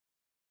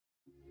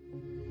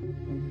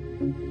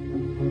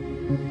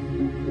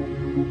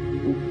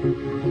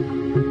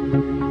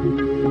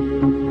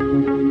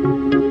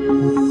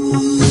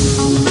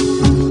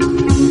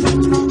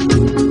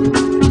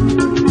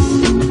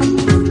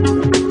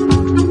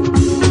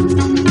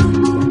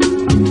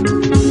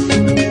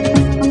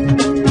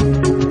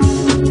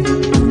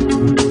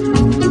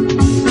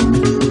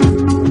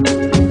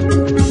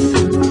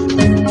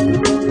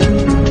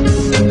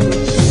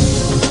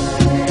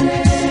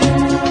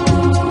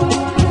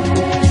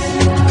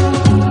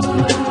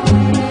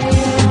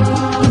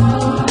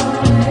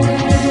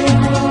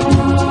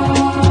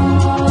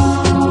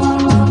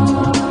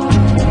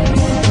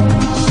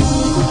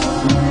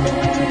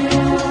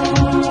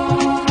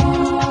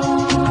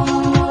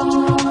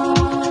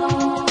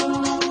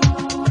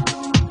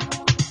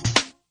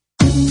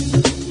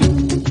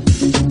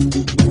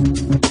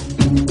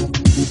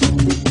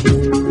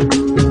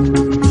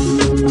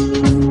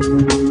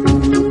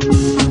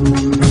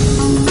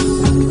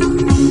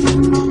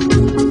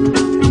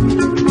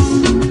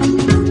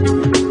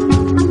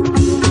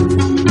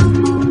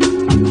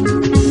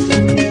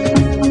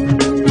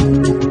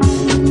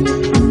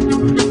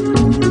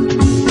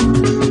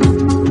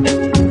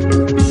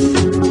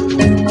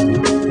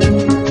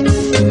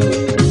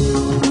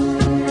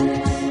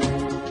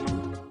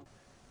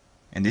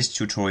this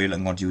tutorial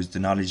I'm going to use the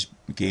knowledge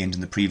gained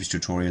in the previous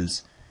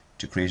tutorials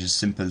to create a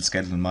simple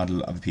skeletal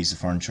model of a piece of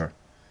furniture.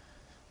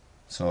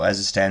 So as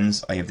it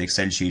stands, I have the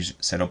Excel sheet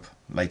set up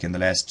like in the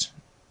last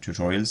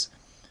tutorials,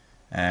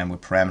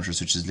 with parameters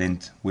such as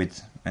length,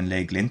 width and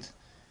leg length,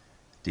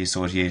 the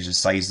associated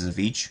sizes of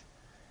each,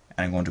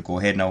 and I'm going to go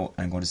ahead now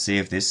and I'm going to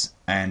save this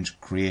and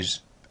create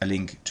a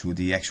link to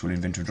the actual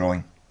Inventor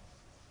drawing.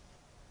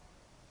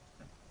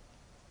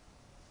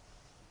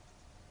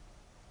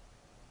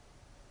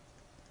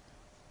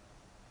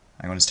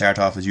 I'm going to start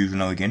off as usual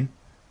now again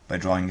by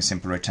drawing a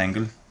simple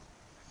rectangle.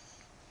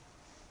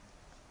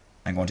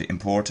 I'm going to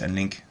import and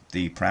link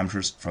the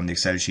parameters from the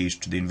Excel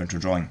sheet to the Inventor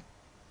drawing.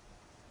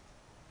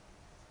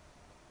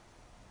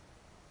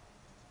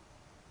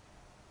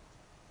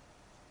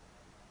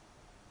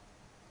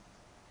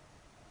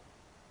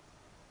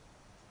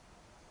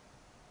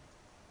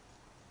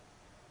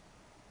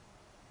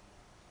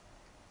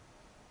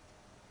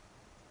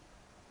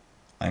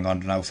 I'm going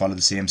to now follow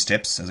the same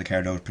steps as I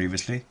carried out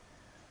previously.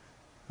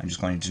 I'm just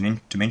going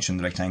to dimension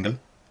the rectangle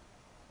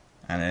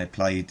and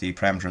apply the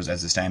parameters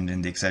as they stand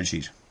in the Excel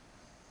sheet.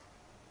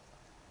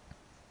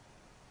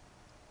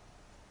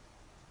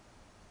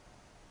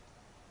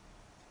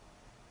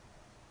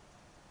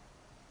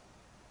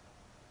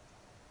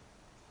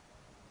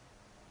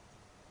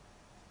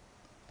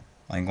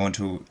 I'm going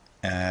to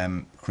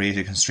create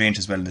a constraint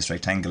as well in this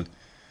rectangle.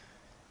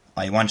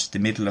 I want the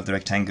middle of the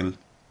rectangle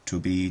to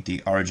be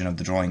the origin of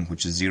the drawing,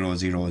 which is 0,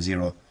 0,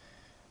 0.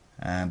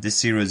 This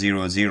 0,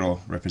 0,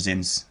 0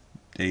 represents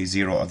the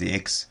 0 of the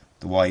x,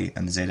 the y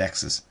and the z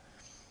axis.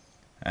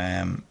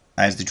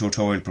 As the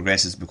tutorial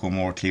progresses, it will become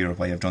more clear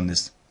why I've done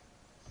this.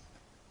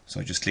 So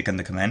I just click on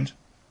the command,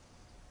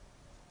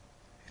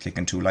 click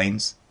on two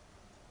lines,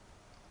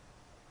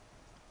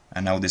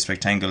 and now this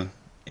rectangle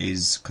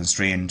is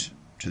constrained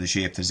to the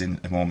shape that's in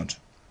at the moment.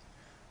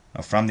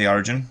 Now from the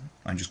origin,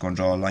 I'm just going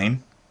to draw a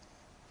line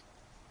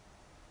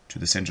to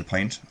the center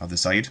point of the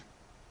side,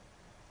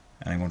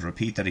 and I'm going to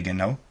repeat that again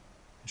now.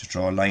 Just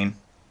draw a line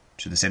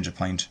to the center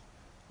point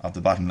of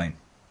the bottom line.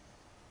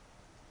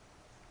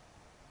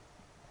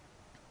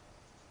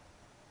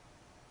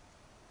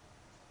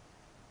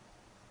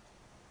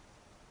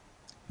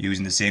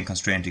 Using the same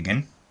constraint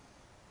again,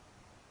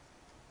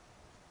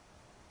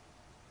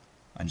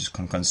 I'm just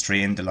going to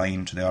constrain the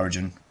line to the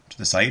origin to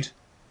the side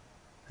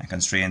and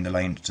constrain the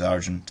line to the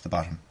origin to the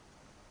bottom.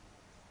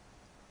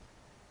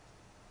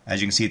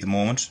 As you can see at the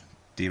moment,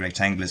 the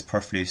rectangle is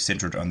perfectly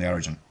centered on the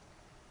origin.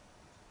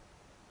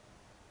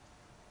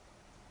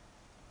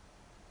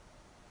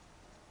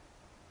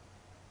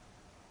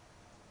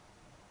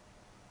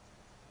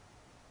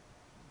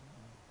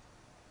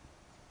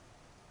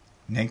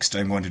 Next,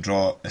 I'm going to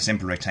draw a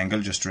simple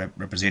rectangle just to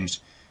represent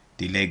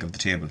the leg of the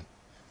table.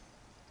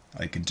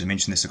 I can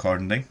dimension this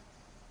accordingly.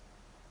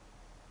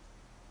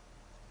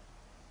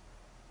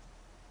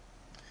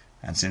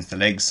 And since the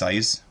leg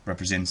size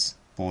represents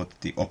both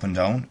the up and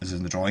down, as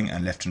in the drawing,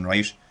 and left and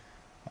right,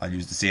 I'll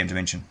use the same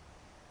dimension.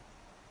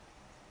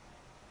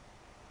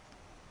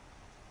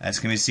 As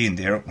can be seen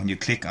there, when you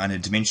click on a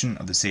dimension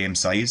of the same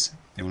size,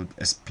 it will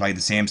apply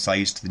the same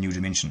size to the new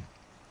dimension.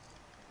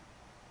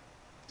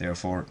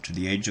 Therefore, to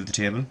the edge of the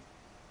table,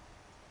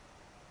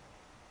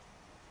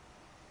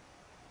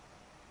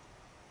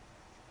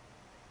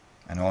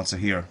 and also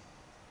here,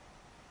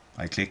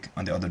 I click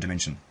on the other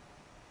dimension.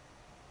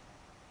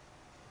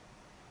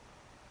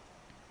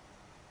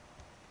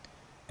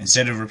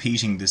 Instead of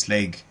repeating this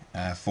leg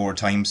 4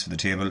 times for the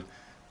table,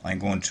 I'm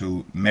going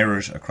to mirror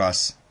it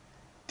across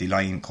the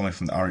line coming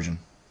from the origin.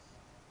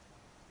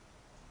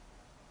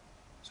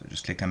 So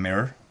just click on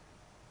mirror,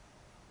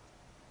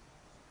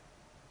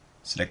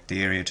 select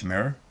the area to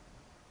mirror,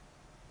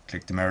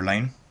 click the mirror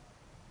line,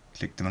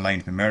 click the line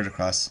to be mirrored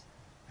across,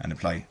 and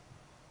apply.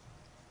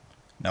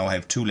 Now I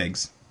have 2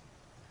 legs,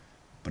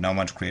 but now I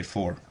want to create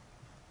 4.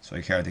 So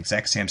I carry the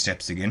exact same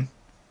steps again,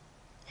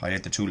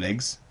 highlight the 2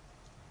 legs,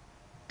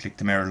 click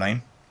the mirror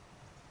line.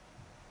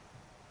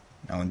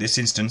 Now in this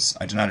instance,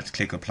 I do not have to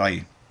click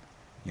apply.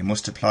 You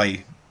must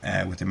apply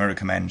with the mirror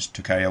command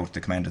to carry out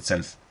the command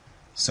itself.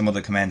 Some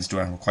other commands do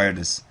not require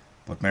this,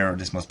 but mirror,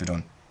 this must be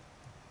done.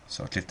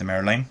 So click the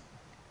mirror line,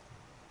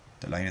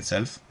 the line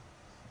itself,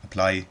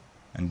 apply,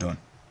 and done.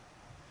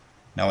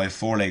 Now I have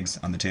 4 legs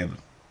on the table.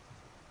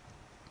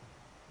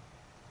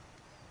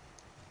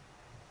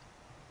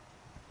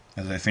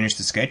 As I finish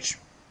the sketch,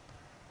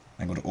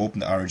 I'm going to open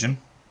the origin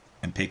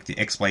and pick the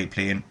XY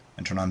plane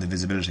and turn on the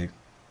visibility.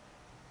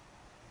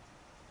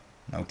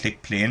 Now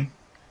click plane.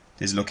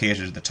 This is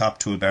located at the top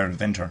toolbar in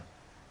Inventor.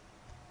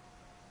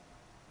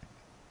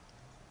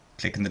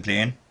 Click on the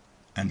plane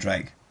and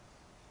drag.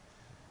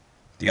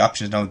 The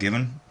option is now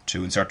given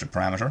to insert a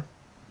parameter.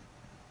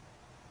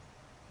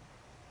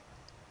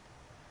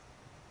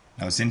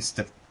 Now since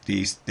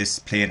this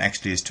plane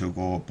actually is to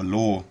go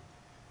below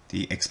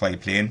the XY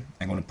plane,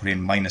 I'm going to put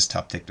in minus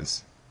top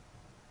thickness.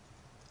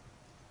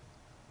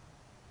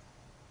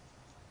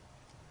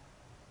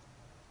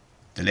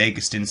 The leg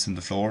extends from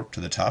the floor to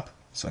the top,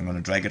 so I'm going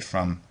to drag it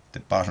from the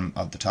bottom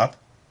of the top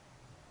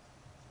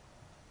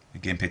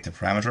Again, pick the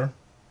parameter,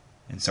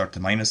 insert the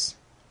minus,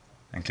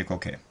 and click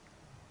OK.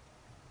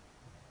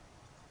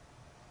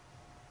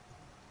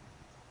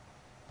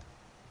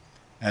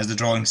 As the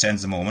drawing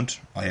stands at the moment,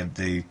 I have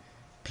the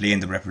plane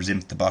that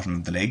represents the bottom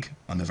of the leg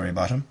on the very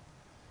bottom.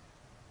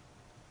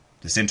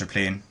 The center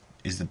plane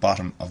is the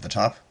bottom of the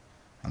top,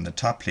 and the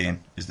top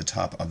plane is the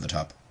top of the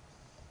top.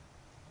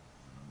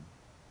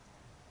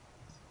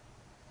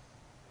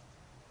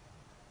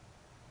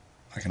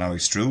 I can now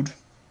extrude,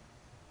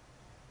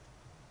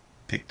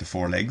 pick the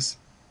 4 legs,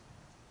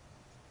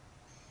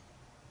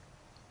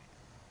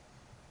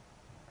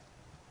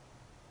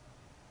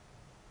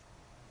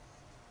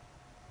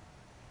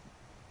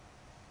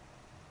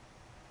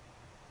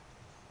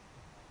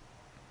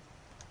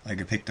 I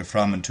can pick the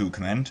from and to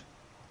command,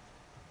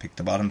 pick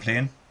the bottom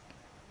plane,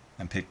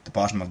 and pick the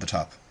bottom of the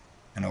top,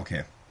 and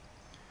OK.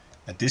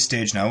 At this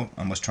stage now,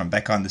 I must turn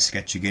back on the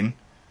sketch again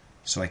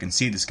so I can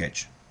see the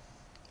sketch.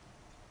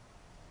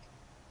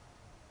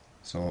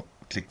 So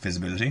click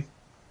visibility,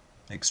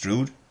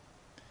 extrude,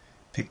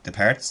 pick the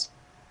parts,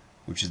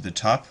 which is the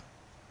top,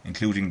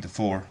 including the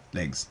 4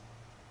 legs.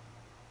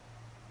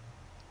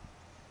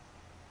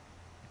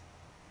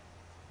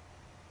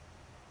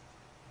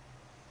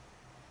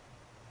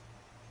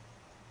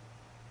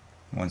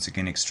 Once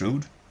again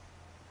extrude,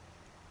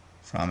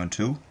 from and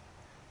to,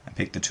 and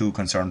pick the 2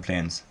 concerned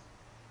planes,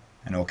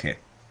 and OK.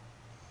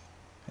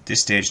 At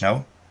this stage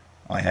now,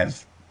 I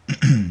have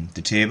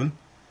the table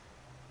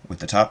with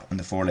the top and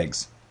the 4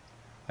 legs.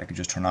 I can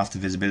just turn off the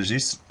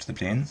visibilities to the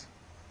planes.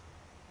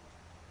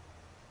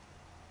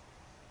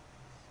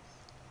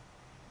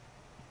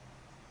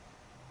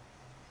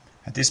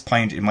 At this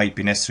point, it might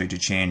be necessary to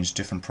change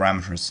different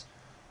parameters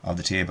of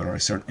the table or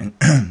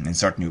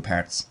insert new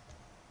parts.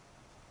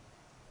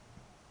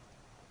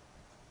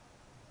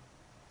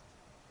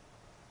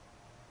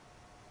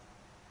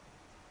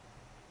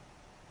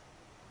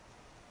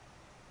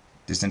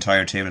 This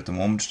entire table at the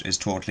moment is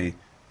totally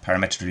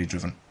parametrically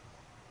driven.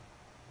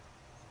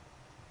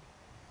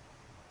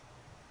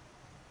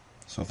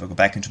 So if I go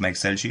back into my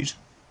Excel sheet,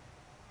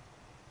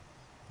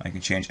 I can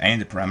change any of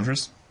the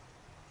parameters,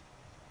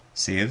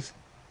 save,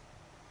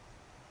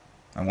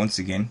 and once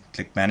again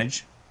click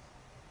Manage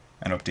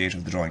and Update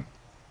of the drawing.